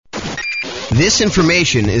This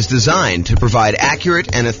information is designed to provide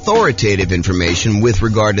accurate and authoritative information with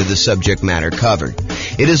regard to the subject matter covered.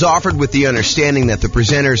 It is offered with the understanding that the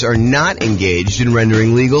presenters are not engaged in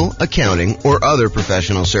rendering legal, accounting, or other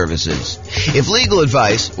professional services. If legal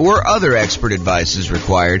advice or other expert advice is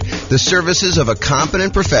required, the services of a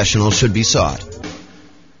competent professional should be sought.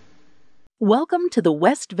 Welcome to the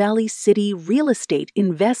West Valley City Real Estate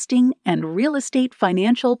Investing and Real Estate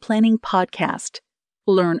Financial Planning Podcast.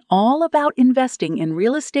 Learn all about investing in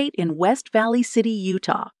real estate in West Valley City,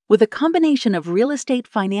 Utah, with a combination of real estate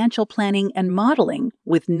financial planning and modeling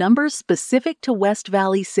with numbers specific to West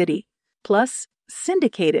Valley City, plus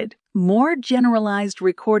syndicated, more generalized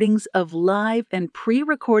recordings of live and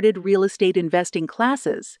pre-recorded real estate investing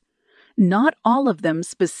classes, not all of them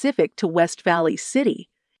specific to West Valley City.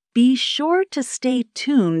 Be sure to stay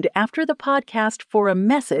tuned after the podcast for a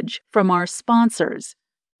message from our sponsors.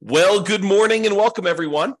 Well, good morning and welcome,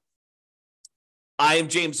 everyone. I am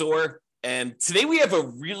James Orr, and today we have a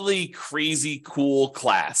really crazy, cool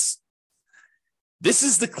class. This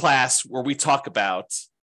is the class where we talk about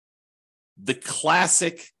the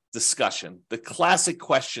classic discussion, the classic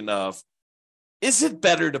question of, is it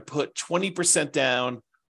better to put 20% down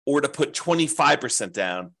or to put 25%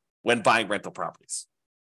 down when buying rental properties?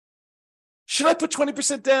 Should I put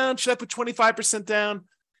 20% down? Should I put 25% down?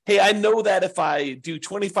 Hey, I know that if I do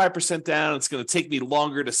 25% down, it's going to take me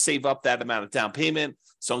longer to save up that amount of down payment.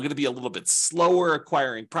 So I'm going to be a little bit slower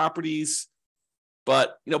acquiring properties.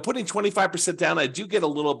 But, putting 25% down, I do get a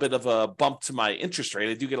little bit of a bump to my interest rate.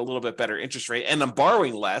 I do get a little bit better interest rate, and I'm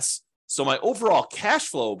borrowing less. So my overall cash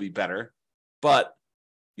flow will be better. But,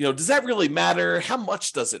 does that really matter? How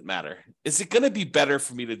much does it matter? Is it going to be better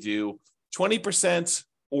for me to do 20%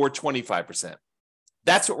 or 25%?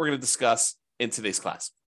 That's what we're going to discuss in today's class.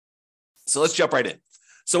 So let's jump right in.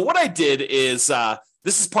 So what I did is,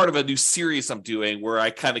 this is part of a new series I'm doing where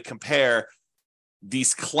I kind of compare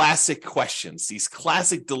these classic questions, these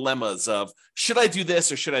classic dilemmas of, should I do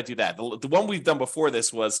this or should I do that? The one we've done before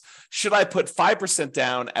this was, should I put 5%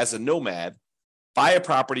 down as a nomad, buy a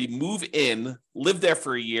property, move in, live there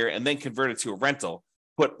for a year, and then convert it to a rental,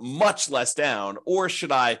 put much less down, or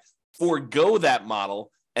should I forego that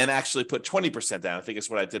model and actually put 20% down? I think is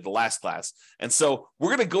what I did the last class. And so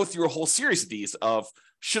we're going to go through a whole series of these of,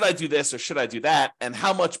 should I do this or should I do that? And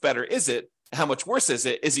how much better is it? How much worse is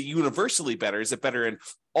it? Is it universally better? Is it better in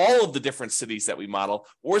all of the different cities that we model?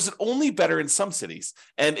 Or is it only better in some cities?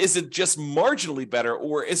 And is it just marginally better?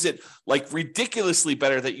 Or is it like ridiculously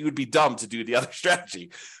better that you would be dumb to do the other strategy?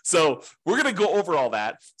 So we're going to go over all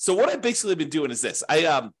that. So what I've basically been doing is this.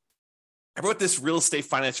 I wrote this real estate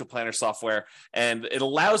financial planner software, and it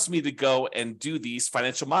allows me to go and do these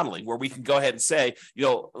financial modeling where we can go ahead and say,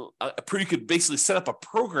 you could basically set up a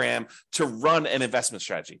program to run an investment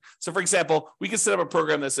strategy. So for example, we can set up a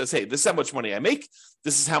program that says, hey, this is how much money I make.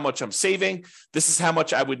 This is how much I'm saving. This is how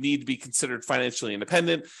much I would need to be considered financially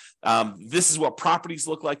independent. This is what properties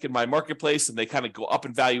look like in my marketplace, and they kind of go up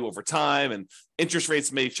in value over time, and interest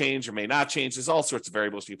rates may change or may not change. There's all sorts of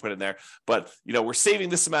variables you put in there, but we're saving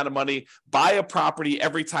this amount of money. Buy a property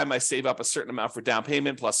every time I save up a certain amount for down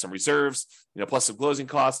payment, plus some reserves, plus some closing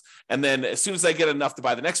costs. And then as soon as I get enough to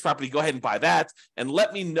buy the next property, go ahead and buy that, and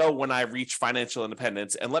let me know when I reach financial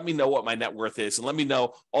independence, and let me know what my net worth is, and let me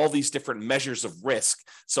know all these different measures of risk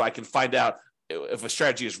so I can find out if a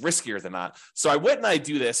strategy is riskier than not. So I went and I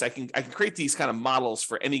do this. I can create these kind of models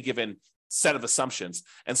for any given set of assumptions.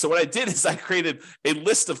 And so what I did is I created a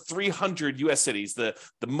list of 300 U.S. cities, the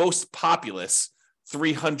most populous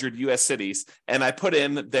 300 U.S. cities, and I put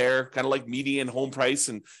in their kind of like median home price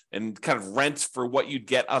and kind of rent for what you'd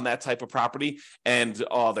get on that type of property, and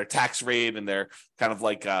their tax rate and their kind of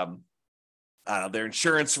like their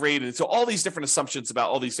insurance rate, and so all these different assumptions about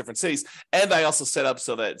all these different cities. And I also set up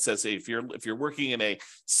so that it says, hey, if you're working in a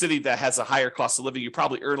city that has a higher cost of living, you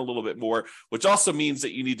probably earn a little bit more, which also means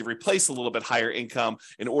that you need to replace a little bit higher income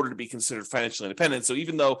in order to be considered financially independent. So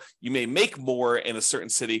even though you may make more in a certain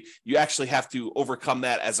city, you actually have to overcome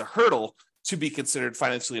that as a hurdle to be considered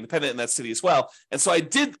financially independent in that city as well. And so I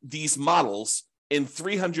did these models in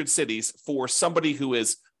 300 cities for somebody who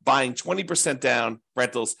is buying 20% down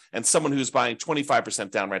rentals and someone who's buying 25%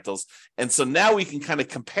 down rentals. And so now we can kind of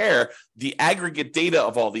compare the aggregate data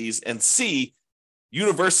of all these and see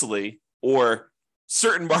universally or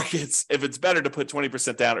certain markets if it's better to put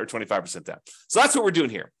 20% down or 25% down. So that's what we're doing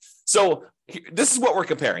here. So this is what we're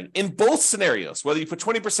comparing. In both scenarios, whether you put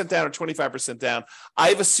 20% down or 25% down,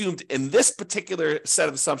 I've assumed in this particular set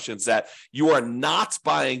of assumptions that you are not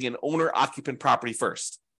buying an owner-occupant property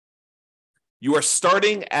first. You are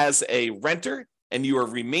starting as a renter and you are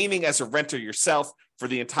remaining as a renter yourself for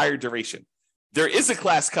the entire duration. There is a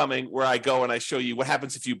class coming where I go and I show you what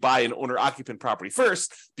happens if you buy an owner-occupant property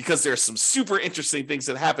first, because there are some super interesting things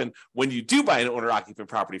that happen when you do buy an owner-occupant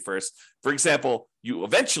property first. For example, you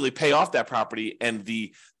eventually pay off that property, and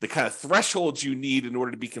the kind of thresholds you need in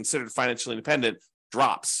order to be considered financially independent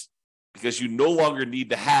drops, because you no longer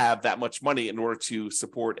need to have that much money in order to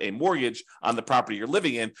support a mortgage on the property you're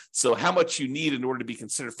living in. So how much you need in order to be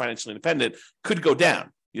considered financially independent could go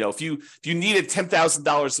down. If you needed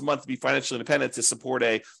 $10,000 a month to be financially independent to support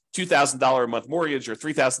a $2,000 a month mortgage or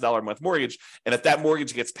 $3,000 a month mortgage, and if that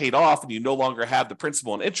mortgage gets paid off and you no longer have the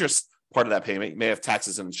principal and interest part of that payment, you may have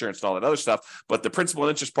taxes and insurance and all that other stuff, but the principal and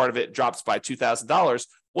interest part of it drops by $2,000.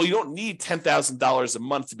 Well, you don't need $10,000 a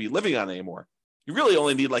month to be living on anymore. You really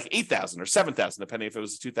only need like $8,000 or $7,000, depending if it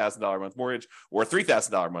was a $2,000 a month mortgage or a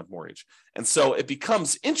 $3,000 a month mortgage. And so it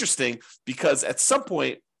becomes interesting, because at some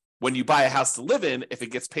point, when you buy a house to live in, if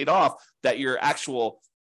it gets paid off, that your actual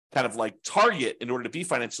kind of like target in order to be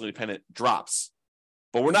financially independent drops.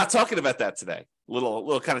 But we're not talking about that today.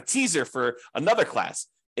 Little kind of teaser for another class.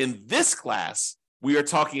 In this class, we are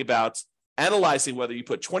talking about analyzing whether you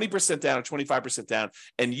put 20% down or 25% down,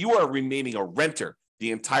 and you are remaining a renter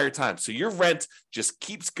the entire time. So your rent just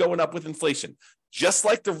keeps going up with inflation, just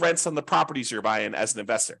like the rents on the properties you're buying as an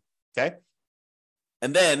investor, okay?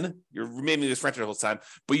 And then you're remaining this renter the whole time,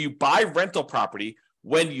 but you buy rental property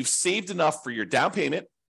when you've saved enough for your down payment,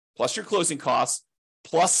 plus your closing costs,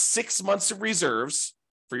 plus 6 months of reserves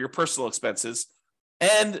for your personal expenses,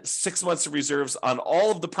 and 6 months of reserves on all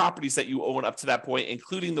of the properties that you own up to that point,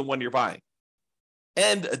 including the one you're buying.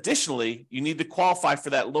 And additionally, you need to qualify for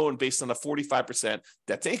that loan based on a 45%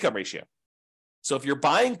 debt to income ratio. So if you're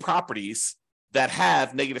buying properties that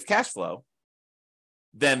have negative cash flow,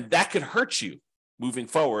 then that could hurt you moving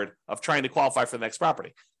forward of trying to qualify for the next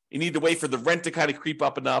property. You need to wait for the rent to kind of creep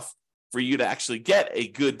up enough for you to actually get a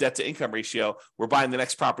good debt to income ratio where buying the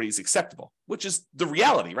next property is acceptable, which is the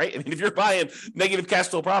reality, right? I mean, if you're buying negative cash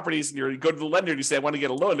flow properties and you go to the lender and you say, I want to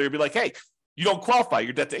get a loan, they'll be like, hey, you don't qualify.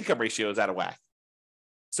 Your debt to income ratio is out of whack.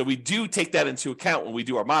 So we do take that into account when we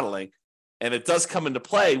do our modeling. And it does come into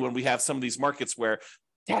play when we have some of these markets where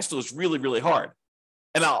cash flow is really, really hard.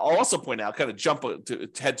 And I'll also point out, kind of jump to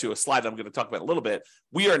head to a slide I'm going to talk about a little bit,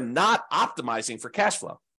 we are not optimizing for cash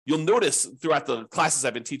flow. You'll notice throughout the classes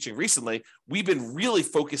I've been teaching recently, we've been really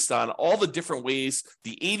focused on all the different ways,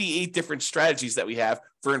 the 88 different strategies that we have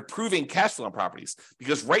for improving cash flow on properties.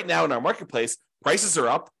 Because right now in our marketplace, prices are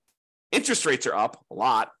up, interest rates are up a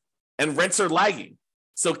lot, and rents are lagging.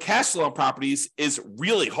 So cash flow on properties is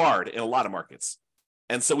really hard in a lot of markets.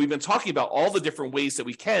 And so we've been talking about all the different ways that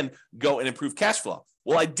we can go and improve cash flow.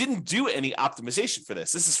 Well, I didn't do any optimization for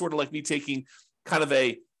this. This is sort of like me taking kind of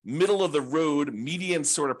a middle of the road, median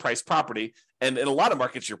sort of price property. And in a lot of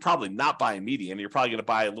markets, you're probably not buying median. You're probably going to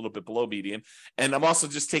buy a little bit below median. And I'm also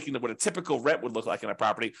just taking what a typical rent would look like in a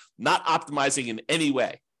property, not optimizing in any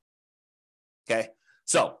way. Okay.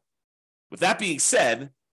 So with that being said,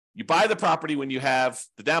 you buy the property when you have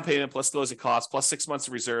the down payment plus closing costs, plus 6 months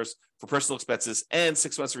of reserves for personal expenses, and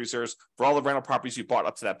 6 months of reserves for all the rental properties you bought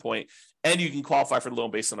up to that point. And you can qualify for the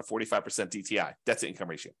loan based on a 45% DTI, debt to income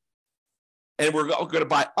ratio. And we're going to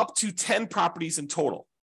buy up to 10 properties in total.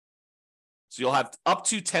 So you'll have up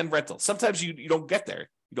to 10 rentals. Sometimes you don't get there.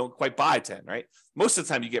 You don't quite buy 10, right? Most of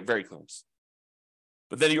the time you get very close.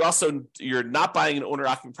 But then you're not buying an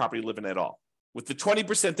owner-occupant property living at all. With the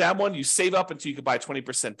 20% down one, you save up until you can buy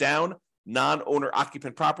 20% down non-owner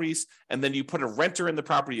occupant properties, and then you put a renter in the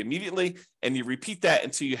property immediately, and you repeat that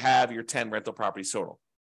until you have your 10 rental properties total,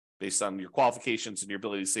 based on your qualifications and your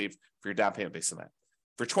ability to save for your down payment based on that.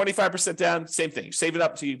 For 25% down, same thing. You save it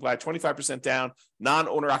up until you buy 25% down,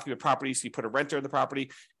 non-owner occupant properties, so you put a renter in the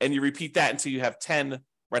property, and you repeat that until you have 10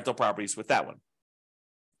 rental properties with that one.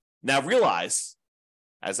 Now realize,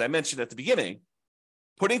 as I mentioned at the beginning,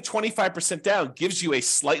 putting 25% down gives you a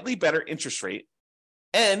slightly better interest rate.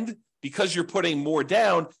 And because you're putting more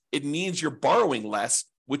down, it means you're borrowing less,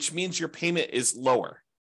 which means your payment is lower.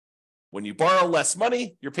 When you borrow less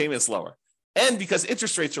money, your payment is lower. And because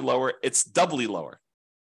interest rates are lower, it's doubly lower.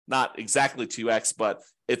 Not exactly 2x, but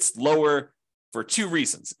it's lower for two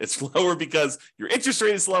reasons. It's lower because your interest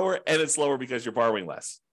rate is lower, and it's lower because you're borrowing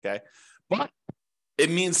less. Okay. But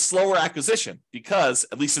it means slower acquisition because,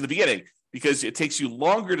 at least in the beginning, because it takes you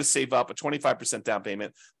longer to save up a 25% down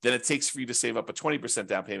payment than it takes for you to save up a 20%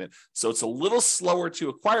 down payment. So it's a little slower to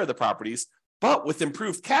acquire the properties, but with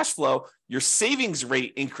improved cash flow, your savings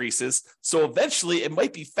rate increases. So eventually it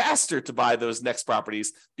might be faster to buy those next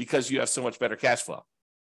properties because you have so much better cash flow.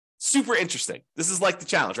 super interesting. This is like the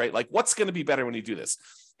challenge, right? Like what's going to be better when you do this?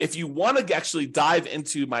 If you want to actually dive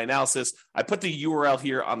into my analysis, I put the URL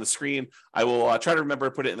here on the screen. I will try to remember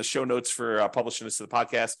to put it in the show notes for publishing this to the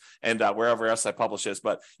podcast and wherever else I publish this.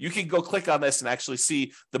 But you can go click on this and actually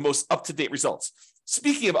see the most up-to-date results.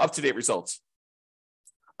 Speaking of up-to-date results,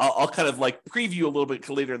 I'll kind of like preview a little bit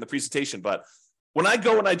later in the presentation. But when I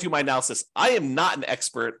go and I do my analysis, I am not an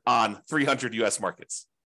expert on 300 U.S. markets,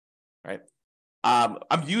 right? I'm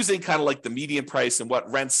using kind of like the median price and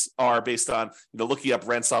what rents are based on, looking up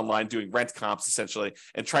rents online, doing rent comps essentially,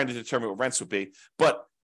 and trying to determine what rents would be. But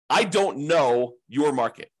I don't know your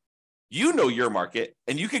market. You know your market,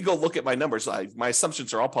 and you can go look at my numbers. My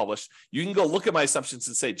assumptions are all published. You can go look at my assumptions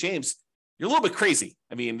and say, James, you're a little bit crazy.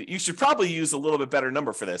 I mean, you should probably use a little bit better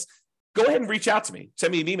number for this. Go ahead and reach out to me.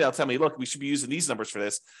 Send me an email. Tell me, look, we should be using these numbers for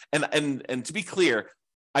this. And to be clear,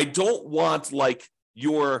 I don't want like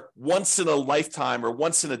your once in a lifetime or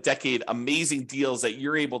once in a decade amazing deals that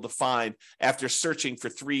you're able to find after searching for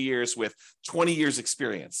 3 years with 20 years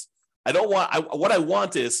experience. What I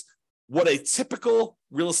want is what a typical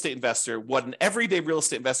real estate investor, what an everyday real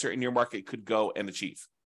estate investor in your market could go and achieve,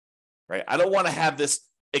 right? I don't want to have this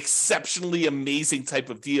exceptionally amazing type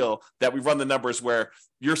of deal that we run the numbers where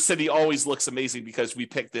your city always looks amazing because we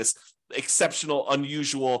picked this exceptional,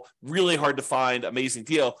 unusual, really hard to find, amazing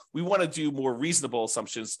deal. We want to do more reasonable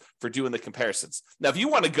assumptions for doing the comparisons. Now, if you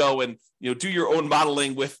want to go and do your own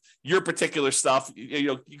modeling with your particular stuff,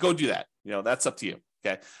 you go do that. That's up to you.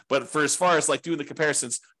 Okay. But for as far as like doing the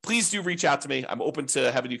comparisons, please do reach out to me. I'm open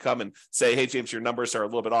to having you come and say, hey, James, your numbers are a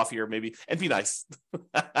little bit off here, maybe, and be nice.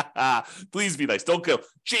 Please be nice. Don't go,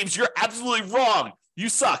 James, you're absolutely wrong. You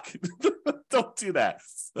suck. Don't do that.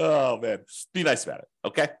 Oh, man. Be nice about it.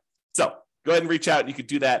 Okay. So go ahead and reach out. You could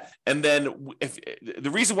do that. And then if the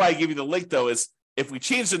reason why I gave you the link, though, is if we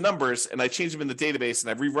change the numbers and I change them in the database and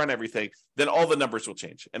I rerun everything, then all the numbers will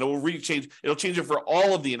change. And it'll change it for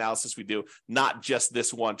all of the analysis we do, not just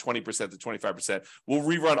this one, 20% to 25%. We'll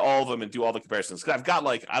rerun all of them and do all the comparisons. Because I've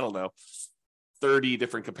got 30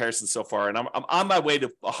 different comparisons so far, and I'm on my way to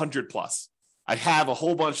 100 plus. I have a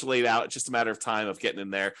whole bunch laid out. It's just a matter of time of getting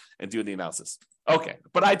in there and doing the analysis. Okay,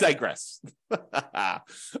 but I digress.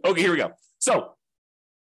 Okay, here we go. So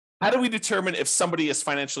how do we determine if somebody is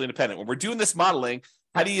financially independent? When we're doing this modeling,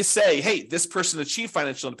 how do you say, hey, this person achieved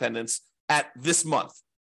financial independence at this month?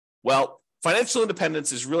 Well, financial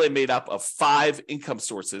independence is really made up of 5 income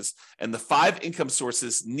sources, and the 5 income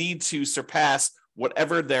sources need to surpass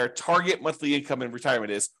whatever their target monthly income in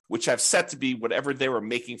retirement is, which I've set to be whatever they were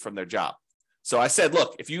making from their job. So I said,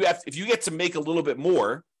 look, if you get to make a little bit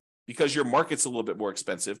more because your market's a little bit more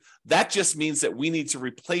expensive, that just means that we need to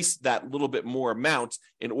replace that little bit more amount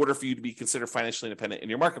in order for you to be considered financially independent in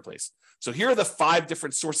your marketplace. So here are the 5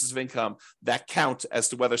 different sources of income that count as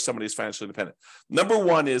to whether somebody is financially independent. Number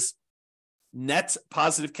 1 is net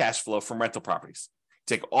positive cash flow from rental properties.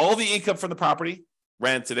 Take all the income from the property,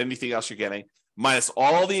 rent, and anything else you're getting, minus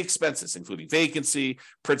all the expenses, including vacancy,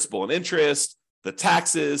 principal and interest, the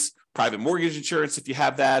taxes, private mortgage insurance if you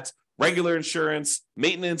have that, regular insurance,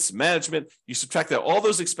 maintenance, management. You subtract out all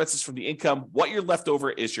those expenses from the income. What you're left over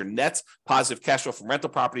is your net positive cash flow from rental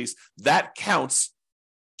properties. That counts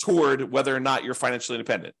toward whether or not you're financially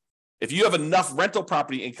independent. If you have enough rental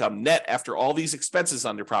property income net after all these expenses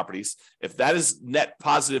on your properties, if that is net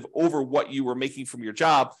positive over what you were making from your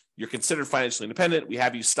job, you're considered financially independent. We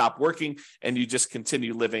have you stop working and you just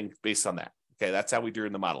continue living based on that. Okay, that's how we do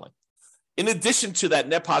in the modeling. In addition to that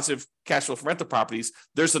net positive cash flow from rental properties,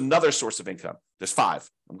 there's another source of income. There's 5.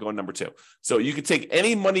 I'm going number 2. So you can take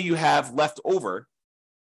any money you have left over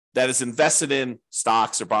that is invested in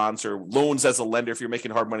stocks or bonds or loans as a lender, if you're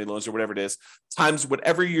making hard money loans or whatever it is, times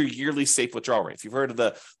whatever your yearly safe withdrawal rate. If you've heard of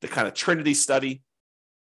the kind of Trinity study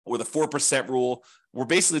or the 4% rule, we're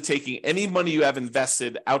basically taking any money you have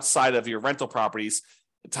invested outside of your rental properties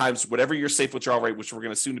times whatever your safe withdrawal rate, which we're going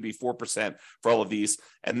to assume to be 4% for all of these.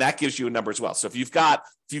 And that gives you a number as well. So if you've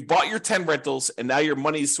bought your 10 rentals and now your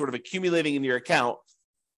money is sort of accumulating in your account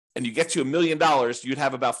and you get to $1 million, you'd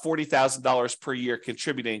have about $40,000 per year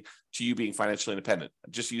contributing to you being financially independent.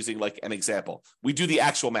 I'm just using like an example. We do the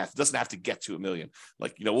actual math. It doesn't have to get to $1 million.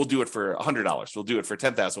 Like, we'll do it for $100. We'll do it for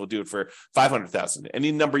 $10,000. We'll do it for $500,000.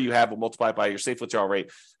 Any number you have, we'll multiply by your safe withdrawal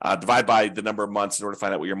rate, divide by the number of months in order to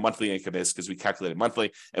find out what your monthly income is, because we calculate it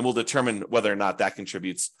monthly, and we'll determine whether or not that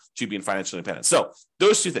contributes to being financially independent. So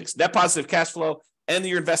those 2 things, net positive cash flow and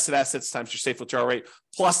your invested assets times your safe withdrawal rate,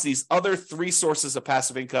 plus these other 3 sources of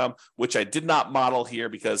passive income, which I did not model here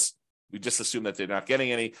because we just assume that they're not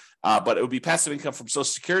getting any, but it would be passive income from Social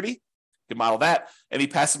Security, can model that. Any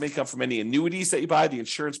passive income from any annuities that you buy, the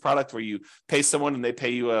insurance product where you pay someone and they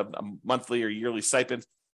pay you a monthly or yearly stipend,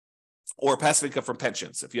 or passive income from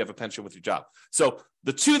pensions if you have a pension with your job. So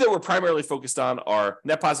the two that we're primarily focused on are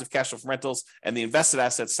net positive cash flow from rentals and the invested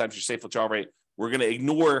assets times your safe withdrawal rate. We're going to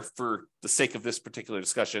ignore, for the sake of this particular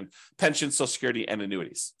discussion, pensions, Social Security, and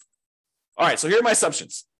annuities. All right, so here are my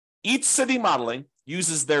assumptions. Each city modeling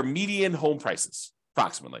uses their median home prices,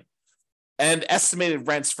 approximately, and estimated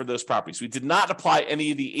rents for those properties. We did not apply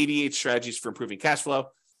any of the 88 strategies for improving cash flow.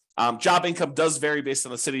 Job income does vary based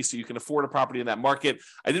on the city, so you can afford a property in that market.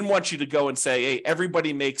 I didn't want you to go and say, hey,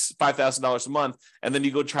 everybody makes $5,000 a month, and then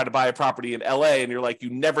you go try to buy a property in LA, and you're like,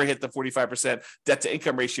 you never hit the 45% debt to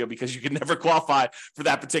income ratio because you can never qualify for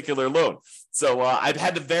that particular loan. So I've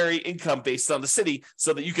had to vary income based on the city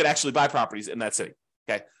so that you could actually buy properties in that city,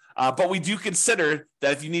 okay? But we do consider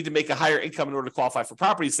that if you need to make a higher income in order to qualify for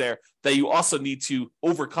properties there, that you also need to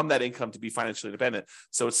overcome that income to be financially independent.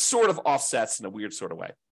 So it sort of offsets in a weird sort of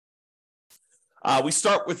way. We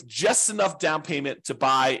start with just enough down payment to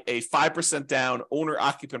buy a 5% down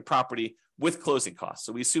owner-occupant property with closing costs.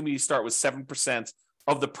 So we assume you start with 7%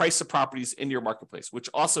 of the price of properties in your marketplace, which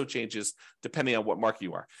also changes depending on what market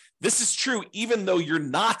you are. This is true even though you're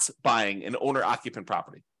not buying an owner-occupant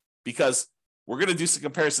property, because we're going to do some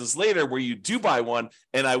comparisons later where you do buy one,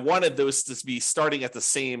 and I wanted those to be starting at the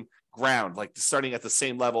same ground, like starting at the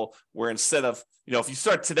same level, where instead of, if you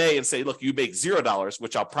start today and say, look, you make $0,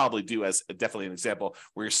 which I'll probably do as definitely an example,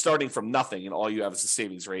 where you're starting from nothing and all you have is a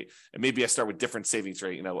savings rate, and maybe I start with different savings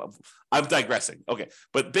rate, I'm digressing. Okay.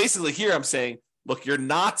 But basically here I'm saying, look, you're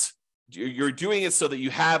doing it so that you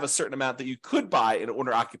have a certain amount that you could buy an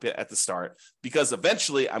owner occupant at the start, because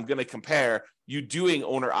eventually I'm going to compare you doing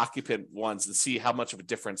owner occupant ones and see how much of a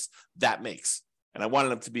difference that makes. And I wanted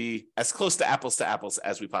them to be as close to apples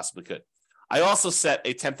as we possibly could. I also set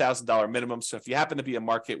a $10,000 minimum. So if you happen to be a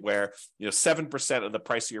market where 7% of the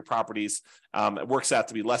price of your properties it works out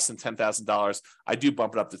to be less than $10,000, I do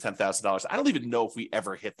bump it up to $10,000. I don't even know if we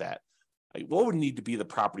ever hit that. Like, what would need to be the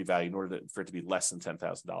property value in order for it to be less than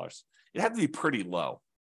 $10,000? It had to be pretty low.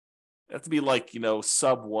 It had to be like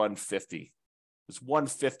sub 150. It's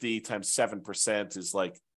 150 times 7% is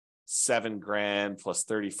like $7,000 plus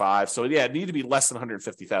 35. So yeah, it needed to be less than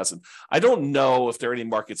 150,000. I don't know if there are any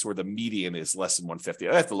markets where the median is less than 150.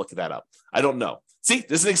 I have to look that up. I don't know. See,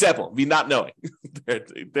 this is an example of me not knowing. there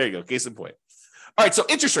you go. Case in point. All right. So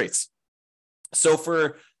interest rates. So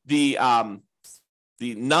for the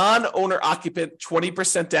non-owner occupant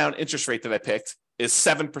 20% down interest rate that I picked is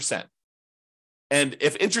 7%. And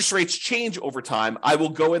if interest rates change over time, I will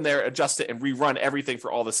go in there, adjust it, and rerun everything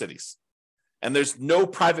for all the cities. And there's no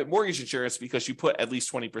private mortgage insurance because you put at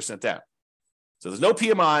least 20% down. So there's no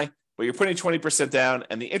PMI, but you're putting 20% down,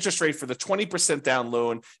 and the interest rate for the 20% down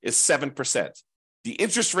loan is 7%. The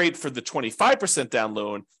interest rate for the 25% down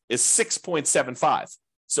loan is 6.75.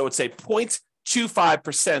 So it's a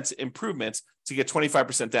 0.25% improvement to get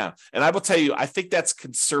 25% down. And I will tell you, I think that's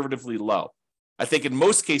conservatively low. I think in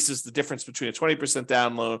most cases, the difference between a 20%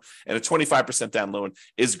 down loan and a 25% down loan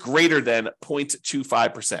is greater than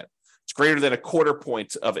 0.25%. It's greater than a quarter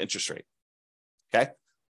point of interest rate. Okay.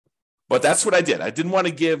 But that's what I did. I didn't want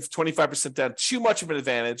to give 25% down too much of an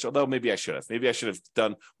advantage, although maybe I should have. Maybe I should have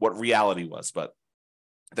done what reality was, but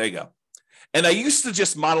there you go. And I used to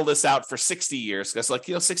just model this out for 60 years.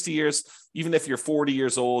 Because 60 years, even if you're 40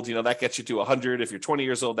 years old, that gets you to 100. If you're 20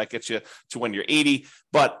 years old, that gets you to when you're 80.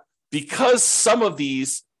 But because some of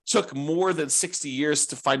these took more than 60 years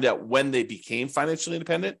to find out when they became financially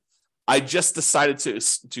independent, I just decided to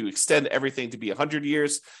extend everything to be 100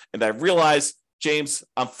 years. And I realized, James,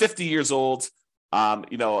 I'm 50 years old.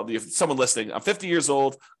 If someone listening, I'm 50 years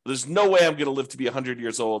old. There's no way I'm going to live to be 100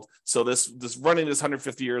 years old. So this running this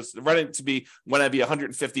 150 years, running to be when I be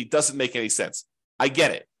 150 doesn't make any sense. I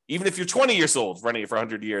get it. Even if you're 20 years old, running it for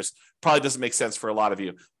 100 years probably doesn't make sense for a lot of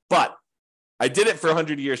you. But I did it for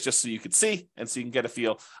 100 years just so you could see and so you can get a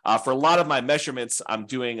feel. For a lot of my measurements, I'm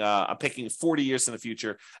picking 40 years in the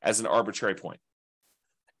future as an arbitrary point.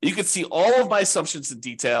 You can see all of my assumptions in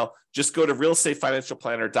detail. Just go to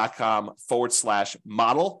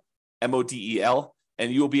realestatefinancialplanner.com/model, MODEL,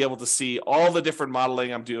 and you will be able to see all the different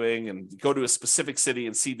modeling I'm doing and go to a specific city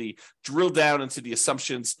and see the drill down into the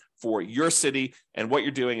assumptions for your city and what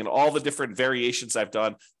you're doing and all the different variations I've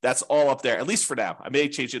done. That's all up there, at least for now. I may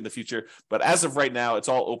change it in the future, but as of right now, it's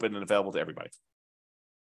all open and available to everybody.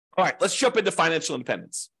 All right, let's jump into financial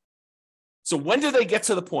independence. So when do they get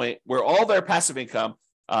to the point where all their passive income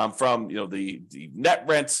from the net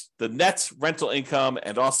rent, the net rental income,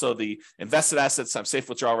 and also the invested assets times safe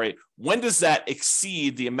withdrawal rate, when does that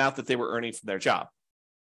exceed the amount that they were earning from their job?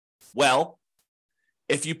 Well,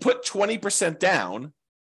 if you put 20% down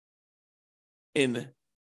in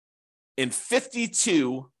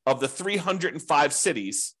 52 of the 305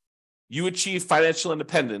 cities, you achieve financial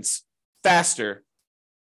independence faster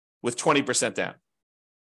with 20% down.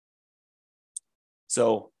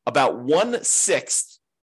 So about 1/6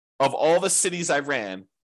 of all the cities I ran,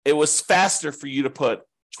 it was faster for you to put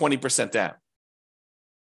 20% down.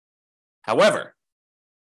 However,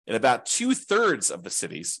 in about 2/3 of the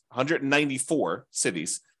cities, 194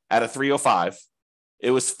 cities out of 305,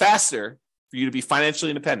 it was faster for you to be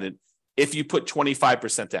financially independent if you put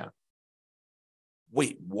 25% down.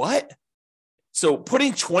 Wait, what? So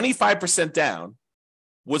putting 25% down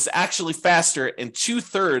was actually faster in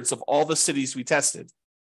 2/3 of all the cities we tested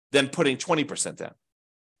than putting 20% down.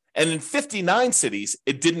 And in 59 cities,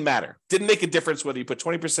 it didn't matter. Didn't make a difference whether you put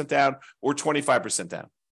 20% down or 25% down.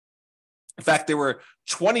 In fact, there were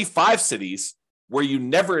 25 cities where you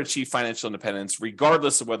never achieved financial independence,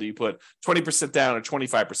 regardless of whether you put 20% down or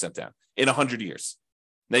 25% down in 100 years.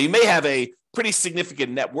 Now, you may have a pretty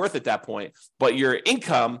significant net worth at that point, but your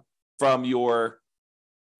income from your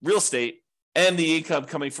real estate and the income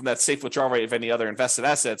coming from that safe withdrawal rate of any other invested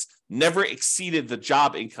assets never exceeded the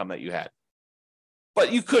job income that you had.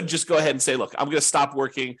 But you could just go ahead and say, look, I'm going to stop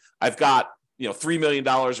working. I've got $3 million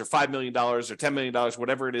or $5 million or $10 million,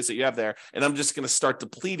 whatever it is that you have there, and I'm just going to start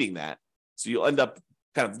depleting that. So you'll end up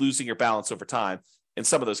kind of losing your balance over time in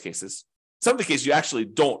some of those cases. Some of the cases you actually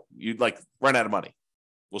don't, you'd run out of money.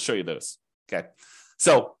 We'll show you those. Okay.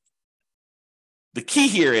 So the key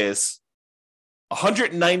here is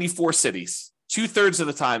 194 cities, 2/3 of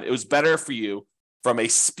the time, it was better for you from a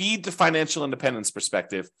speed to financial independence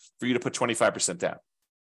perspective for you to put 25% down.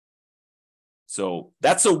 So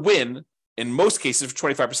that's a win in most cases for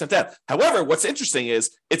 25% down. However, what's interesting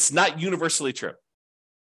is it's not universally true.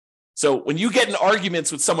 So when you get in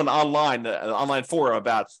arguments with someone online, an online forum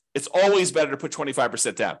about it's always better to put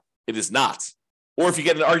 25% down, it is not. Or if you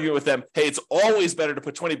get in an argument with them, hey, it's always better to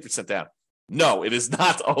put 20% down. No, it is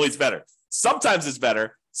not always better. Sometimes it's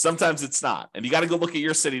better, sometimes it's not. And you got to go look at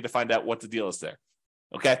your city to find out what the deal is there.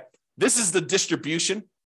 Okay, this is the distribution.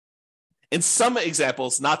 In some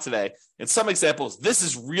examples, not today, in some examples, this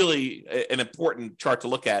is really an important chart to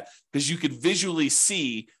look at because you could visually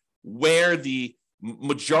see where the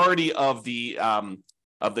majority of the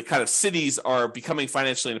kind of cities are becoming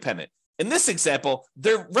financially independent. In this example,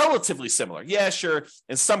 they're relatively similar. Yeah, sure.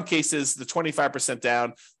 In some cases, the 25%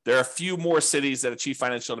 down, there are a few more cities that achieve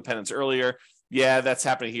financial independence earlier. Yeah, that's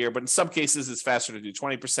happening here. But in some cases, it's faster to do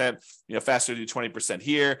 20%, faster to do 20%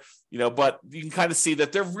 here, but you can kind of see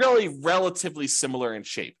that they're really relatively similar in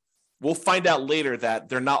shape. We'll find out later that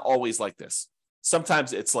they're not always like this.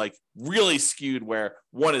 Sometimes it's really skewed where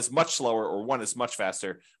one is much slower or one is much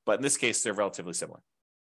faster. But in this case, they're relatively similar.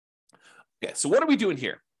 Okay, so what are we doing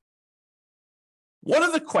here? One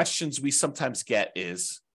of the questions we sometimes get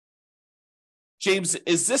is, James,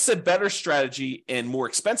 is this a better strategy in more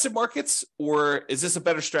expensive markets or is this a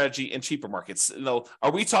better strategy in cheaper markets?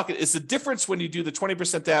 Are we talking, is the difference when you do the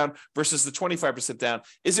 20% down versus the 25% down,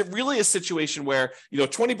 is it really a situation where,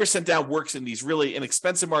 20% down works in these really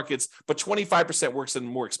inexpensive markets, but 25% works in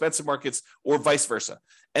more expensive markets or vice versa?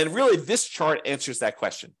 And really this chart answers that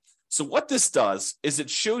question. So what this does is it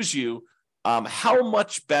shows you how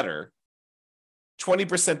much better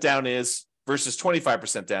 20% down is versus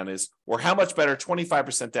 25% down is, or how much better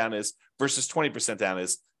 25% down is versus 20% down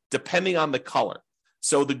is, depending on the color.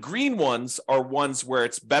 So the green ones are ones where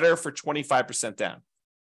it's better for 25% down.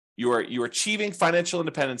 You're achieving financial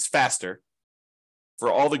independence faster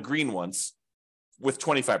for all the green ones with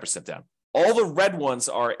 25% down. All the red ones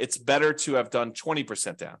are it's better to have done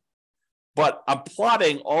 20% down. But I'm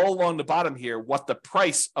plotting all along the bottom here what the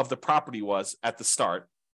price of the property was at the start.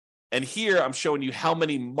 And here I'm showing you how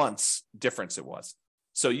many months difference it was.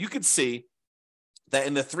 So you can see that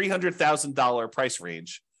in the $300,000 price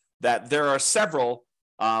range, that there are several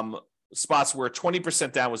spots where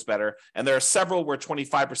 20% down was better, and there are several where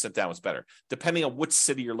 25% down was better, depending on which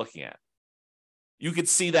city you're looking at. You could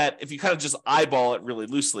see that if you kind of just eyeball it really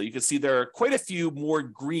loosely, you can see there are quite a few more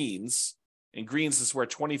greens, and greens is where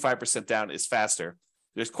 25% down is faster.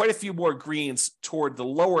 There's quite a few more greens toward the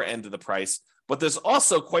lower end of the price, but there's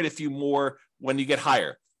also quite a few more when you get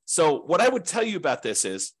higher. So what I would tell you about this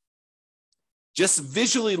is, just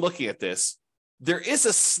visually looking at this, there is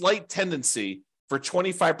a slight tendency for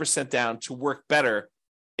 25% down to work better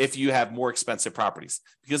if you have more expensive properties,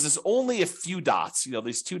 because there's only a few dots,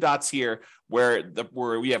 these two dots here where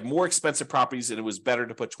we have more expensive properties and it was better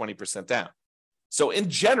to put 20% down. So in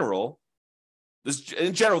general,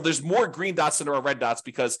 there's more green dots than there are red dots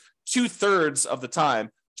because 2/3 of the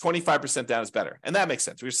time, 25% down is better. And that makes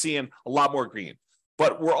sense. We're seeing a lot more green.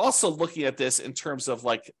 But we're also looking at this in terms of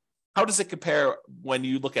like, how does it compare when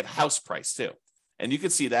you look at house price too? And you can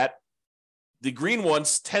see that the green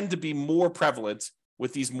ones tend to be more prevalent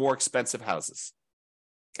with these more expensive houses.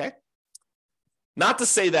 Okay. Not to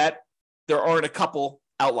say that there aren't a couple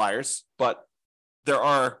outliers, but there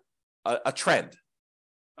are a trend,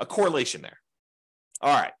 a correlation there.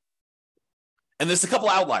 All right. And there's a couple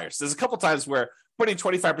outliers. There's a couple times where putting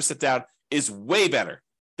 25% down is way better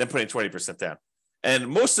than putting 20% down. And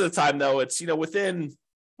most of the time, though, it's, within,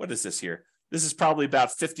 what is this here? This is probably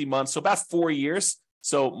about 50 months, so about 4 years.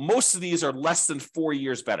 So most of these are less than 4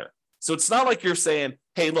 years better. So it's not like you're saying,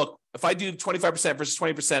 hey, look, if I do 25% versus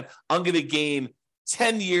 20%, I'm going to gain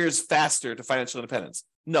 10 years faster to financial independence.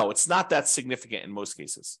 No, it's not that significant in most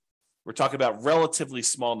cases. We're talking about relatively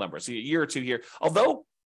small numbers, a year or two here. Although,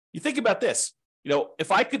 you think about this,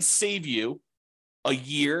 if I could save you a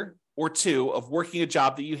year or two of working a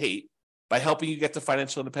job that you hate by helping you get to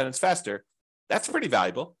financial independence faster, that's pretty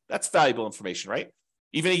valuable. That's valuable information, right?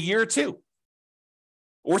 Even a year or two,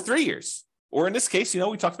 or 3 years, or in this case,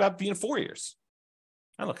 we talked about being 4 years.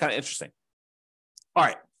 I don't know, kind of interesting. All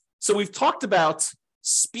right, so we've talked about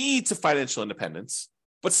speed to financial independence,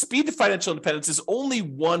 but speed to financial independence is only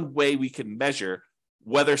one way we can measure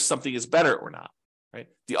whether something is better or not, right?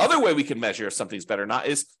 The other way we can measure if something's better or not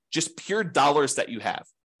is just pure dollars that you have,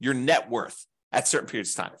 your net worth at certain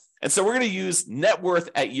periods of time. And so we're going to use net worth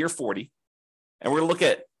at year 40, and we're going to look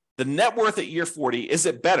at the net worth at year 40. Is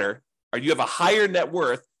it better, or do you have a higher net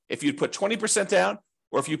worth if you put 20% down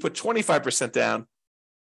or if you put 25% down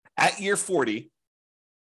at year 40,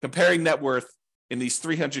 comparing net worth in these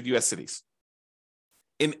 300 U.S. cities?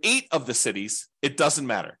 In 8 of the cities, it doesn't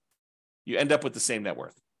matter. You end up with the same net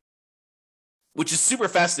worth, which is super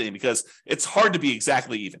fascinating because it's hard to be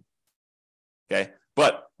exactly even. Okay.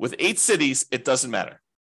 But with 8 cities, it doesn't matter.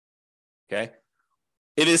 Okay.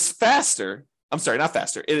 It is faster. I'm sorry, not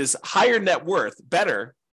faster. It is higher net worth,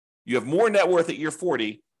 better. You have more net worth at year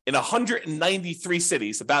 40 in 193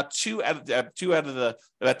 cities, about two-thirds,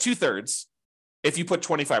 if you put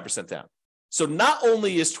 25% down. So not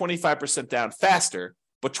only is 25% down faster,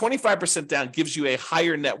 but 25% down gives you a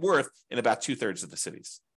higher net worth in about 2/3 of the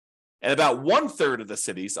cities. And about 1/3 of the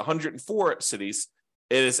cities, 104 cities,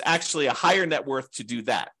 it is actually a higher net worth to do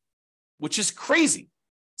that, which is crazy.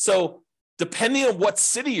 So depending on what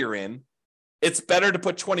city you're in, it's better to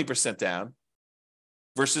put 20% down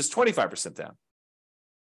versus 25% down.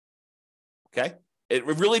 Okay? It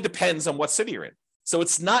really depends on what city you're in. So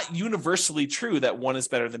it's not universally true that one is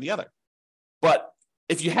better than the other. But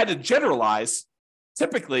if you had to generalize,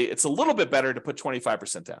 typically it's a little bit better to put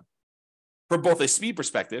 25% down. From both a speed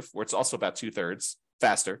perspective, where it's also about 2/3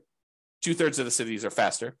 faster, 2/3 of the cities are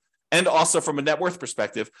faster, and also from a net worth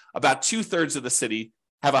perspective, about 2/3 of the city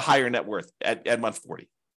have a higher net worth at month 40.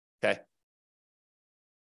 Okay.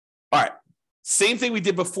 All right. Same thing we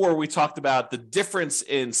did before. We talked about the difference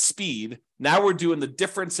in speed. Now we're doing the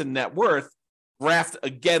difference in net worth graphed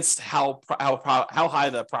against how high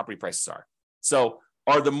the property prices are. So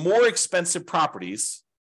are the more expensive properties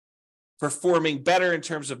performing better in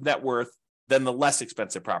terms of net worth than the less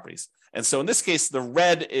expensive properties? And so in this case, the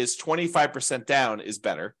red is 25% down is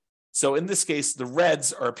better. So in this case, the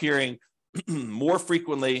reds are appearing more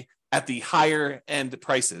frequently at the higher end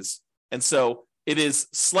prices. And so it is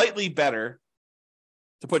slightly better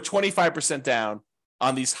to put 25% down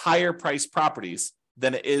on these higher priced properties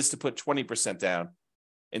than it is to put 20% down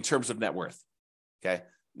in terms of net worth. Okay.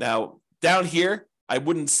 Now down here, I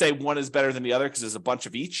wouldn't say one is better than the other because there's a bunch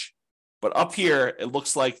of each, but up here, it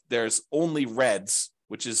looks like there's only reds,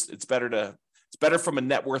 which is, it's better from a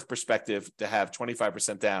net worth perspective to have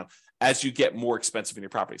 25% down as you get more expensive in your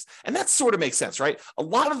properties. And that sort of makes sense, right? A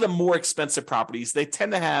lot of the more expensive properties, they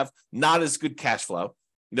tend to have not as good cash flow.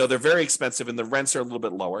 They're very expensive and the rents are a little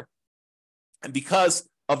bit lower. And because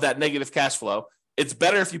of that negative cash flow, it's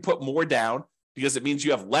better if you put more down because it means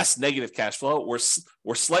you have less negative cash flow or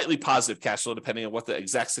slightly positive cash flow, depending on what the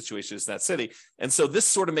exact situation is in that city. And so this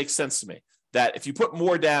sort of makes sense to me, that if you put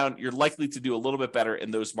more down, you're likely to do a little bit better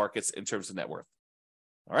in those markets in terms of net worth.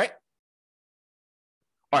 All right.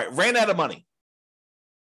 Ran out of money.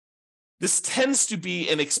 This tends to be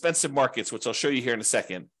in expensive markets, which I'll show you here in a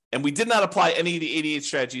second. And we did not apply any of the 88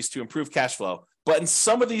 strategies to improve cash flow. But in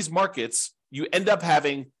some of these markets, you end up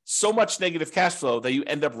having so much negative cash flow that you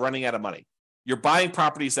end up running out of money. You're buying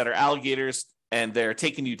properties that are alligators and they're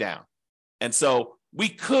taking you down. And so we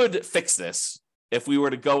could fix this if we were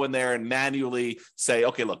to go in there and manually say,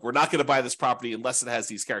 okay, look, we're not going to buy this property unless it has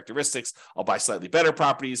these characteristics. I'll buy slightly better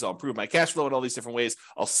properties. I'll improve my cash flow in all these different ways.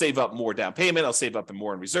 I'll save up more down payment. I'll save up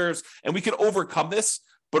more in reserves. And we could overcome this,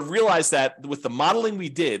 but realize that with the modeling we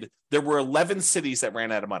did, there were 11 cities that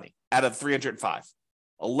ran out of money out of 305.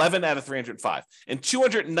 11 out of 305. In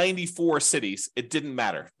 294 cities, it didn't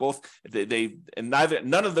matter.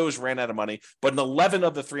 None of those ran out of money, but in 11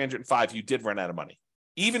 of the 305, you did run out of money.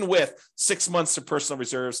 Even with 6 months of personal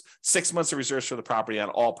reserves, 6 months of reserves for the property on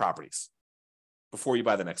all properties before you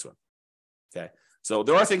buy the next one. Okay. So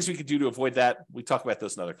there are things we could do to avoid that. We talk about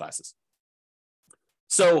those in other classes.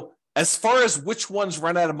 So as far as which ones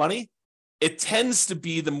run out of money, it tends to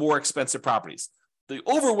be the more expensive properties. The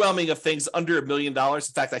overwhelming of things under $1 million. In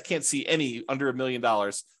fact, I can't see any under $1 million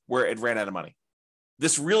where it ran out of money.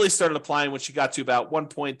 This really started applying when she got to about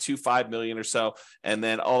 1.25 million or so, and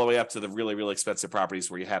then all the way up to the really, really expensive properties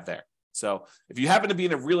where you have there. So if you happen to be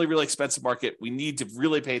in a really, really expensive market, we need to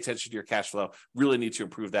really pay attention to your cash flow, really need to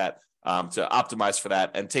improve that to optimize for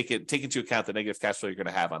that and take into account the negative cash flow you're going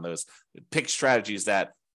to have on those. Pick strategies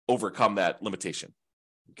that overcome that limitation.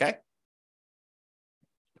 Okay?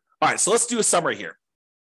 All right, so let's do a summary here.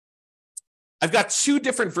 I've got two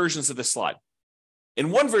different versions of this slide.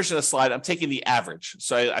 In one version of the slide, I'm taking the average.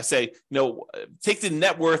 So I say, take the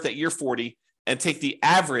net worth at year 40 and take the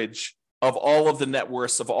average of all of the net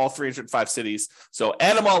worths of all 305 cities. So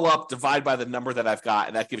add them all up, divide by the number that I've got,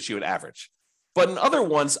 and that gives you an average. But in other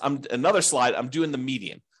ones, another slide, I'm doing the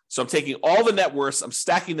median. So I'm taking all the net worths, I'm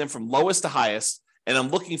stacking them from lowest to highest, and I'm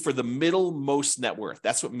looking for the middle most net worth.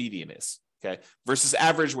 That's what median is, okay? Versus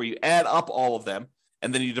average, where you add up all of them,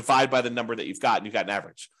 and then you divide by the number that you've got, and you've got an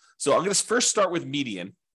average. So I'm going to first start with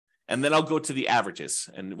median, and then I'll go to the averages,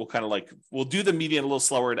 and we'll do the median a little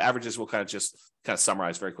slower, and averages we'll kind of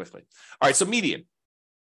summarize very quickly. All right, so median.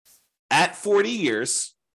 At 40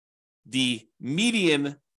 years, the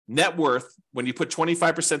median net worth, when you put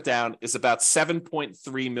 25% down, is about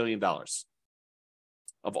 $7.3 million.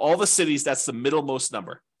 Of all the cities, that's the middlemost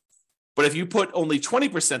number. But if you put only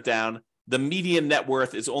 20% down, the median net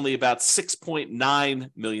worth is only about $6.9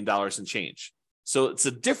 million and change. So it's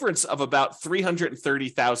a difference of about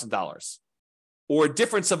 $330,000, or a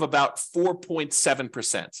difference of about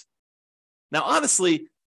 4.7%. Now, honestly,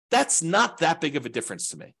 that's not that big of a difference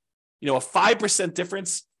to me. A 5%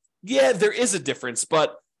 difference, yeah, there is a difference,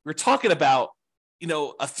 but we're talking about, a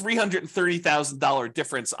 $330,000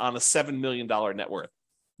 difference on a $7 million net worth.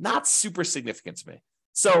 Not super significant to me.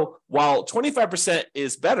 So while 25%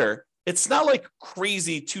 is better, it's not like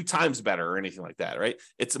crazy 2 times better or anything like that, right?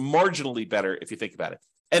 It's marginally better if you think about it.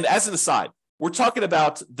 And as an aside, we're talking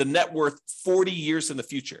about the net worth 40 years in the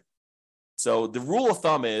future. So the rule of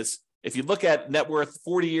thumb is, if you look at net worth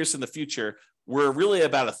 40 years in the future, we're really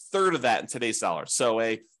about a third of that in today's dollars. So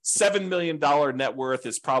a $7 million net worth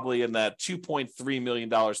is probably in that $2.3 million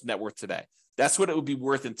net worth today. That's what it would be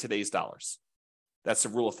worth in today's dollars. That's the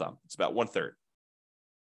rule of thumb. It's about 1/3.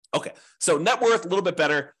 Okay, so net worth a little bit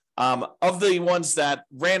better. Of the ones that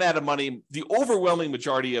ran out of money, the overwhelming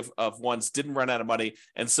majority of ones didn't run out of money.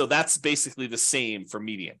 And so that's basically the same for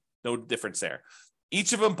median. No difference there.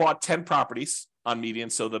 Each of them bought 10 properties on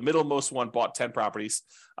median. So the middlemost one bought 10 properties.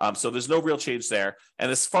 So there's no real change there.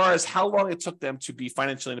 And as far as how long it took them to be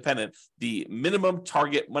financially independent, the minimum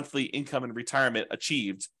target monthly income in retirement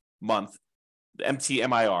achieved month, the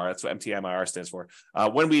MTMIR, that's what MTMIR stands for.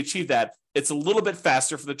 When we achieve that, it's a little bit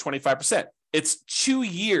faster for the 25%. It's 2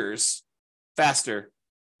 years faster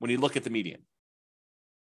when you look at the median.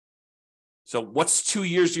 So what's 2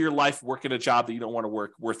 years of your life working a job that you don't want to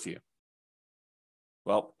work worth to you?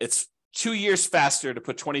 Well, it's 2 years faster to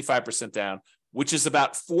put 25% down, which is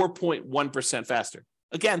about 4.1% faster.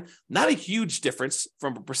 Again, not a huge difference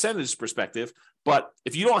from a percentage perspective, but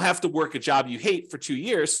if you don't have to work a job you hate for 2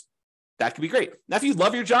 years, that could be great. Now, if you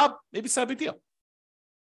love your job, maybe it's not a big deal.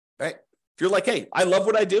 Right? If you're like, hey, I love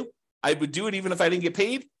what I do, I would do it even if I didn't get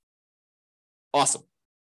paid. Awesome.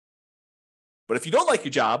 But if you don't like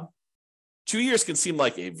your job, 2 years can seem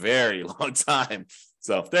like a very long time.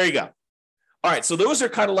 So there you go. All right. So those are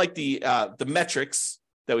kind of like the metrics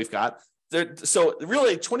that we've got. So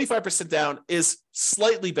really 25% down is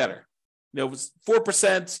slightly better. It was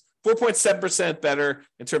 4%, 4.7% better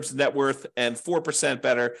in terms of net worth, and 4%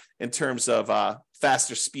 better in terms of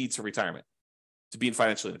faster speed to retirement, to being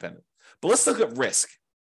financially independent. But let's look at risk.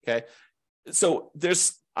 Okay. So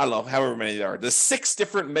there's, I don't know, however many there are. There's 6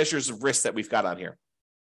 different measures of risk that we've got on here.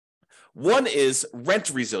 One is rent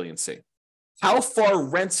resiliency. How far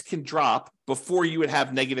rents can drop before you would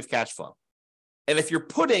have negative cash flow. And if you're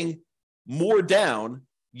putting more down,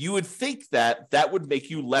 you would think that that would make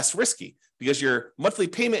you less risky, because your monthly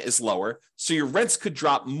payment is lower. So your rents could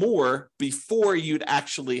drop more before you'd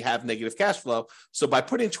actually have negative cash flow. So by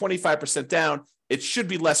putting 25% down, it should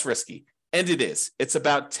be less risky. And it is. It's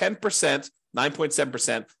about 10%,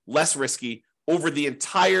 9.7% less risky over the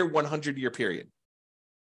entire 100-year period.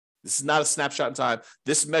 This is not a snapshot in time.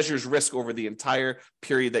 This measures risk over the entire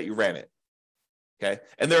period that you ran it. Okay.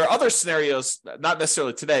 And there are other scenarios, not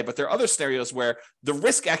necessarily today, but there are other scenarios where the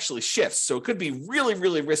risk actually shifts. So it could be really,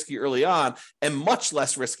 really risky early on and much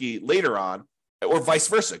less risky later on, or vice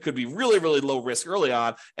versa. It could be really, really low risk early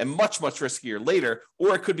on and much, much riskier later,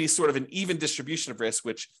 or it could be sort of an even distribution of risk,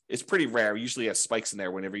 which is pretty rare. You usually have spikes in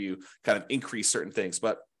there whenever you kind of increase certain things,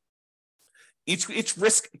 but each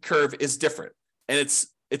risk curve is different. And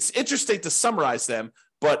it's interesting to summarize them,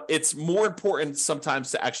 but it's more important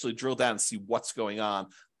sometimes to actually drill down and see what's going on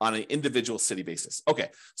an individual city basis. Okay,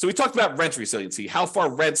 so we talked about rent resiliency, how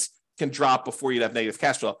far rents can drop before you'd have negative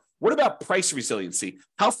cash flow. What about price resiliency?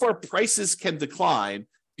 How far prices can decline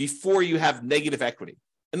before you have negative equity?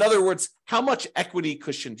 In other words, how much equity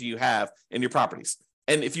cushion do you have in your properties?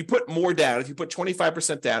 And if you put more down, if you put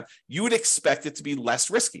 25% down, you would expect it to be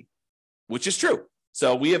less risky, which is true.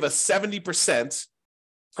 So we have a 70%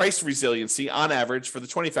 price resiliency on average for the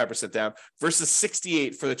 25% down versus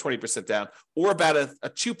 68 for the 20% down, or about a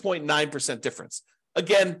 2.9% difference.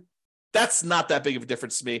 Again, that's not that big of a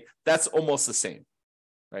difference to me. That's almost the same,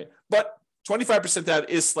 right? But 25% down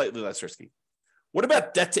is slightly less risky. What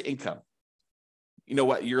about debt to income? You know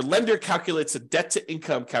what? Your lender calculates a debt to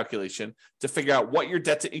income calculation to figure out what your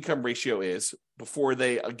debt to income ratio is before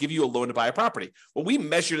they give you a loan to buy a property. Well, we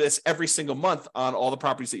measure this every single month on all the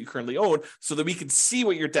properties that you currently own so that we can see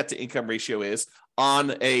what your debt to income ratio is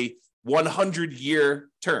on a 100-year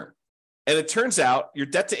term. And it turns out your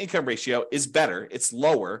debt to income ratio is better. It's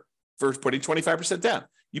lower for putting 25% down.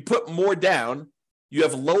 You put more down, you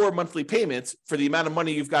have lower monthly payments for the amount of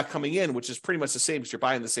money you've got coming in, which is pretty much the same as you're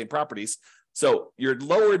buying the same properties. So your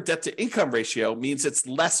lower debt to income ratio means it's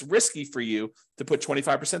less risky for you to put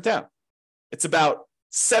 25% down. It's about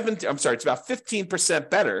 15%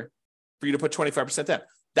 better for you to put 25% down.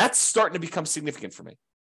 That's starting to become significant for me.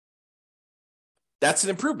 That's an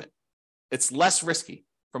improvement. It's less risky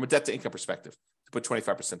from a debt to income perspective to put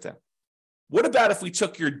 25% down. What about if we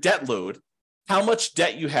took your debt load, how much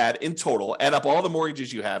debt you had in total, add up all the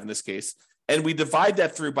mortgages you have in this case, and we divide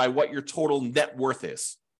that through by what your total net worth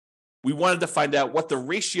is? We wanted to find out what the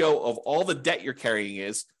ratio of all the debt you're carrying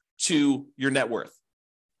is to your net worth.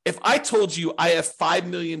 If I told you I have $5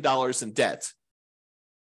 million in debt,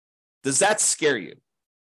 does that scare you?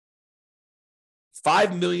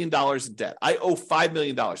 $5 million in debt. I owe $5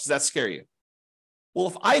 million. Does that scare you? Well,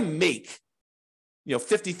 if I make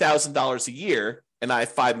 $50,000 a year and I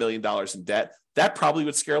have $5 million in debt, that probably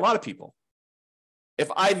would scare a lot of people. If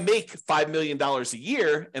I make $5 million a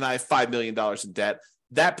year and I have $5 million in debt,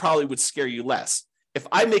 that probably would scare you less. If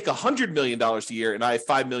I make $100 million a year and I have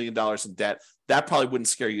 $5 million in debt, that probably wouldn't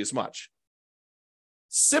scare you as much.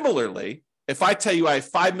 Similarly, if I tell you I have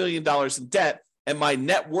 $5 million in debt and my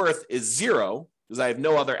net worth is zero because I have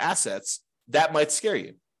no other assets, that might scare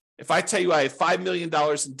you. If I tell you I have $5 million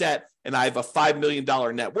in debt and I have a $5 million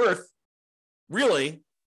net worth, really,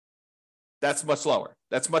 that's much lower.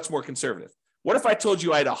 That's much more conservative. What if I told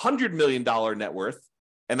you I had a $100 million net worth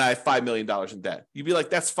and I have $5 million in debt? You'd be like,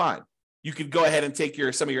 that's fine. You could go ahead and take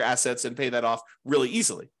some of your assets and pay that off really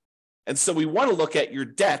easily. And so we want to look at your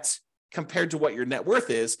debt compared to what your net worth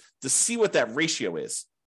is to see what that ratio is.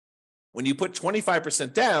 When you put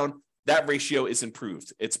 25% down, that ratio is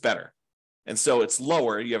improved. It's better. And so it's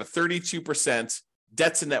lower. You have a 32%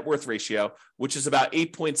 debt to net worth ratio, which is about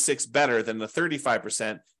 8.6 better than the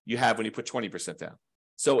 35% you have when you put 20% down.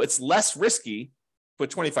 So it's less risky to put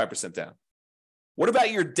 25% down. What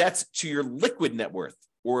about your debt to your liquid net worth,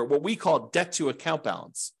 or what we call debt to account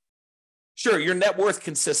balance? Sure, your net worth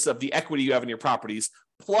consists of the equity you have in your properties,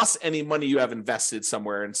 plus any money you have invested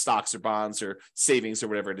somewhere in stocks or bonds or savings or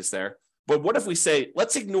whatever it is there. But what if we say,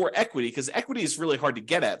 let's ignore equity, because equity is really hard to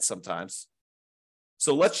get at sometimes.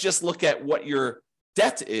 So let's just look at what your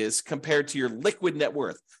debt is compared to your liquid net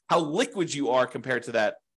worth, how liquid you are compared to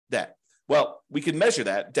that debt. Well, we can measure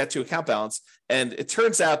that, debt to account balance, and it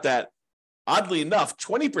turns out that, oddly enough,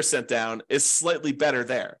 20% down is slightly better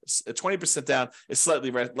there. 20% down is slightly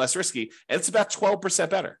less risky, and it's about 12%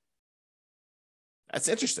 better. That's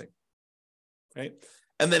interesting, right?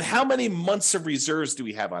 And then how many months of reserves do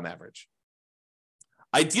we have on average?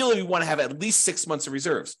 Ideally, we want to have at least 6 months of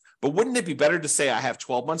reserves, but wouldn't it be better to say I have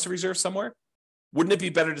 12 months of reserves somewhere? Wouldn't it be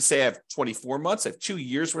better to say I have 24 months, I have 2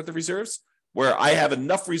 years worth of reserves, where I have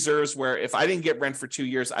enough reserves where if I didn't get rent for 2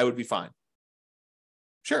 years, I would be fine?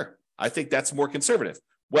 Sure. I think that's more conservative.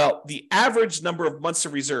 Well, the average number of months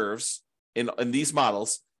of reserves in these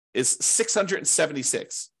models is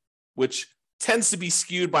 676, which tends to be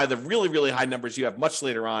skewed by the really, really high numbers you have much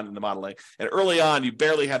later on in the modeling. And early on, you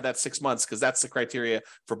barely have that 6 months because that's the criteria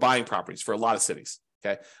for buying properties for a lot of cities.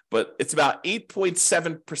 Okay. But it's about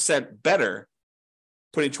 8.7% better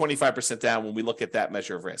putting 25% down when we look at that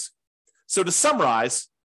measure of risk. So to summarize,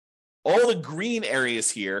 all the green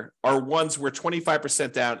areas here are ones where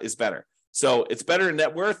 25% down is better. So it's better in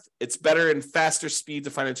net worth. It's better in faster speed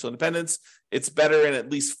to financial independence. It's better in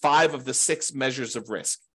at least 5 of the 6 measures of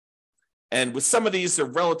risk. And with some of these, they're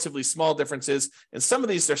relatively small differences. And some of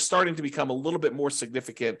these are starting to become a little bit more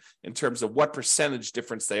significant in terms of what percentage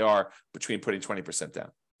difference they are between putting 20% down.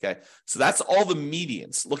 Okay. So that's all the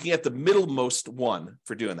medians, looking at the middlemost one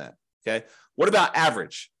for doing that. Okay. What about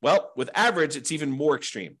average? Well, with average, it's even more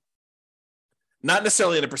extreme. Not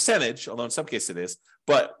necessarily in a percentage, although in some cases it is.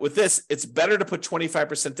 But with this, it's better to put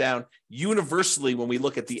 25% down universally when we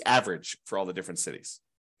look at the average for all the different cities.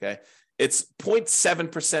 Okay. It's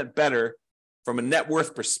 0.7% better from a net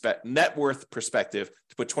worth perspective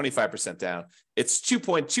to put 25% down. It's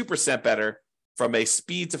 2.2% better from a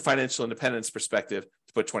speed to financial independence perspective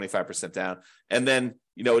to put 25% down. And then,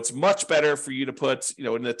 it's much better for you to put,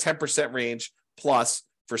 in the 10% range plus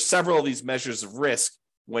for several of these measures of risk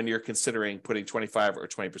when you're considering putting 25 or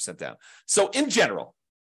 20% down. So in general,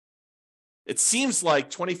 it seems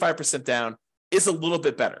like 25% down is a little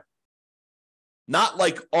bit better. Not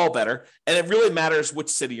like all better. And it really matters which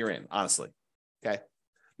city you're in, honestly. Okay.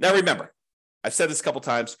 Now, remember, I've said this a couple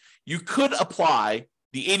times. You could apply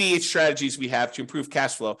the 88 strategies we have to improve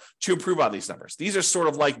cash flow to improve on these numbers. These are sort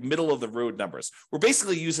of like middle of the road numbers. We're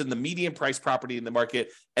basically using the median price property in the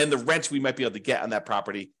market and the rent we might be able to get on that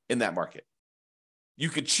property in that market. You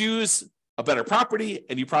could choose a better property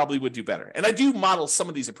and you probably would do better. And I do model some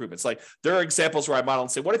of these improvements. Like there are examples where I model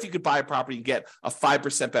and say, what if you could buy a property and get a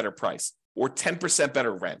 5% better price or 10%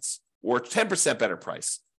 better rents or 10% better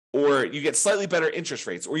price? Or you get slightly better interest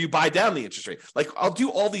rates, or you buy down the interest rate. Like I'll do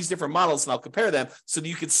all these different models and I'll compare them so that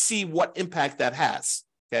you can see what impact that has.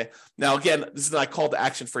 Okay. Now, again, this is my call to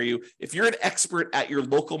action for you. If you're an expert at your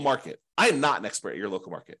local market, I am not an expert at your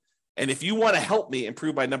local market. And if you want to help me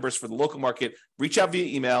improve my numbers for the local market, reach out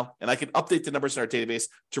via email and I can update the numbers in our database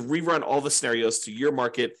to rerun all the scenarios to your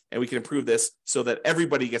market. And we can improve this so that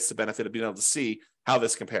everybody gets the benefit of being able to see how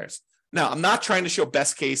this compares. Now, I'm not trying to show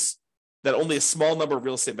best case that only a small number of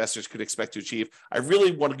real estate investors could expect to achieve. I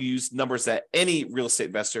really want to use numbers that any real estate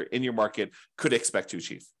investor in your market could expect to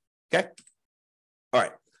achieve. Okay. All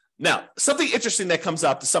right. Now, something interesting that comes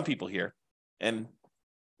up to some people here, and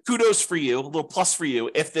kudos for you, a little plus for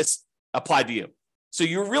you if this applied to you. So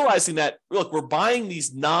you're realizing that, look, we're buying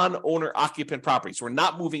these non-owner occupant properties. We're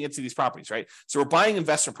not moving into these properties, right? So we're buying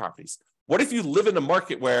investment properties. What if you live in a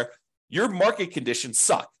market where your market conditions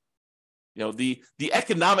suck? The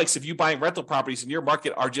economics of you buying rental properties in your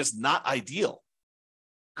market are just not ideal.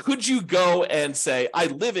 Could you go and say, I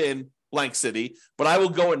live in blank city, but I will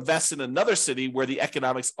go invest in another city where the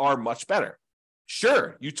economics are much better?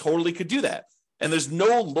 Sure, you totally could do that. And there's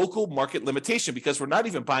no local market limitation because we're not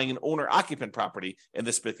even buying an owner-occupant property in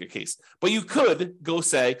this particular case. But you could go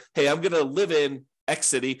say, hey, I'm going to live in X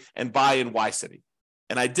city and buy in Y city.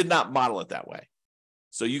 And I did not model it that way.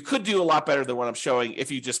 So you could do a lot better than what I'm showing if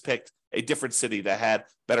you just picked a different city that had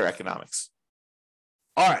better economics.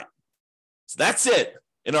 All right. So that's it.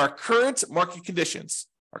 In our current market conditions,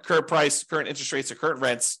 our current price, current interest rates, or current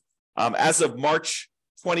rents, as of March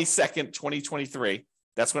 22nd, 2023,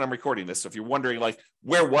 that's when I'm recording this. So if you're wondering, like,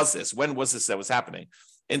 where was this? When was this that was happening?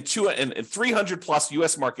 In 300 plus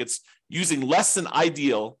US markets using less than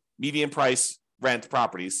ideal median price rent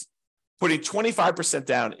properties, putting 25%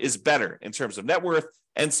 down is better in terms of net worth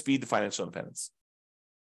and speed to financial independence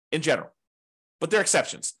in general. But there are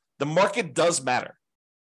exceptions. The market does matter.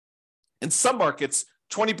 In some markets,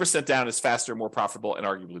 20% down is faster, more profitable, and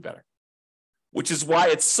arguably better, which is why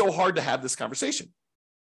it's so hard to have this conversation.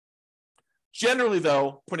 Generally,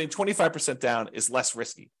 though, putting 25% down is less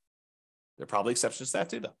risky. There are probably exceptions to that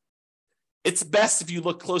too, though. It's best if you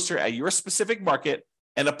look closer at your specific market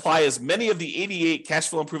and apply as many of the 88 cash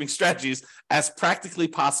flow improving strategies as practically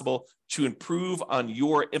possible to improve on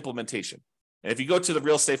your implementation. And if you go to the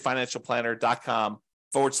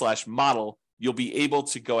realestateFinancialPlanner.com/model, you'll be able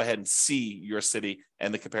to go ahead and see your city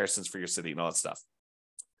and the comparisons for your city and all that stuff.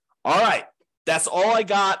 All right. That's all I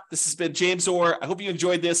got. This has been James Orr. I hope you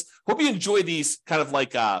enjoyed this. Hope you enjoyed these kind of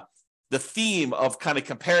like the theme of kind of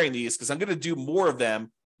comparing these, because I'm going to do more of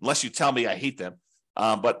them, unless you tell me I hate them.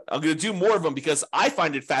 But I'm going to do more of them because I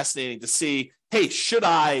find it fascinating to see, hey, should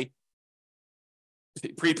I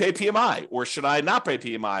prepay PMI, or should I not pay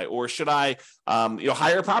PMI, or should I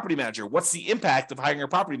hire a property manager? What's the impact of hiring a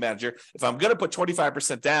property manager? If I'm going to put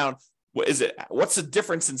 25% down, what's the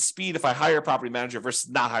difference in speed if I hire a property manager versus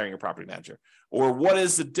not hiring a property manager? Or what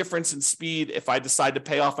is the difference in speed if I decide to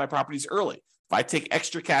pay off my properties early? If I take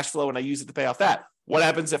extra cash flow and I use it to pay off that, what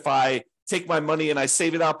happens if I take my money and I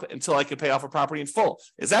save it up until I can pay off a property in full?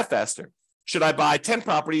 Is that faster? Should I buy 10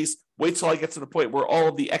 properties, wait till I get to the point where all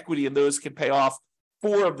of the equity in those can pay off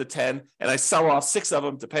 4 of the 10, and I sell off 6 of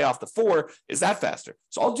them to pay off the 4? Is that faster?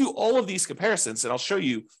 So I'll do all of these comparisons, and I'll show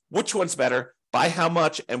you which one's better, by how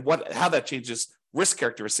much, and how that changes risk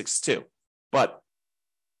characteristics too. But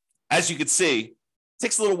as you can see, it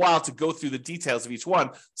takes a little while to go through the details of each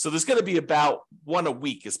one. So there's going to be about one a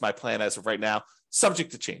week is my plan as of right now,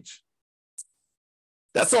 subject to change.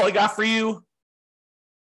 That's all I got for you.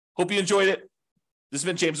 Hope you enjoyed it. This has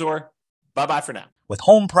been James Orr. Bye-bye for now. With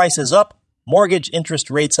home prices up, mortgage interest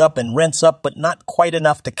rates up, and rents up, but not quite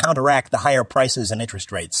enough to counteract the higher prices and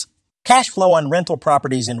interest rates, cash flow on rental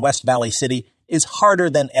properties in West Valley City is harder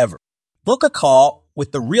than ever. Book a call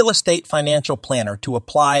with the Real Estate Financial Planner to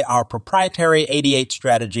apply our proprietary 88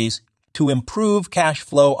 strategies to improve cash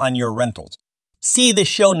flow on your rentals. See the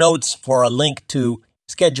show notes for a link to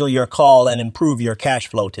schedule your call and improve your cash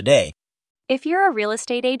flow today. If you're a real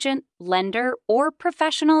estate agent, lender, or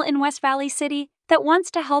professional in West Valley City that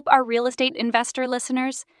wants to help our real estate investor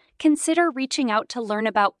listeners, consider reaching out to learn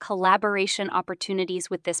about collaboration opportunities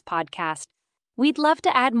with this podcast. We'd love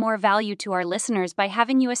to add more value to our listeners by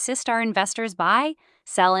having you assist our investors buy,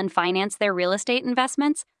 sell, and finance their real estate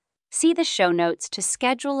investments. See the show notes to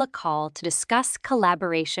schedule a call to discuss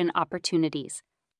collaboration opportunities.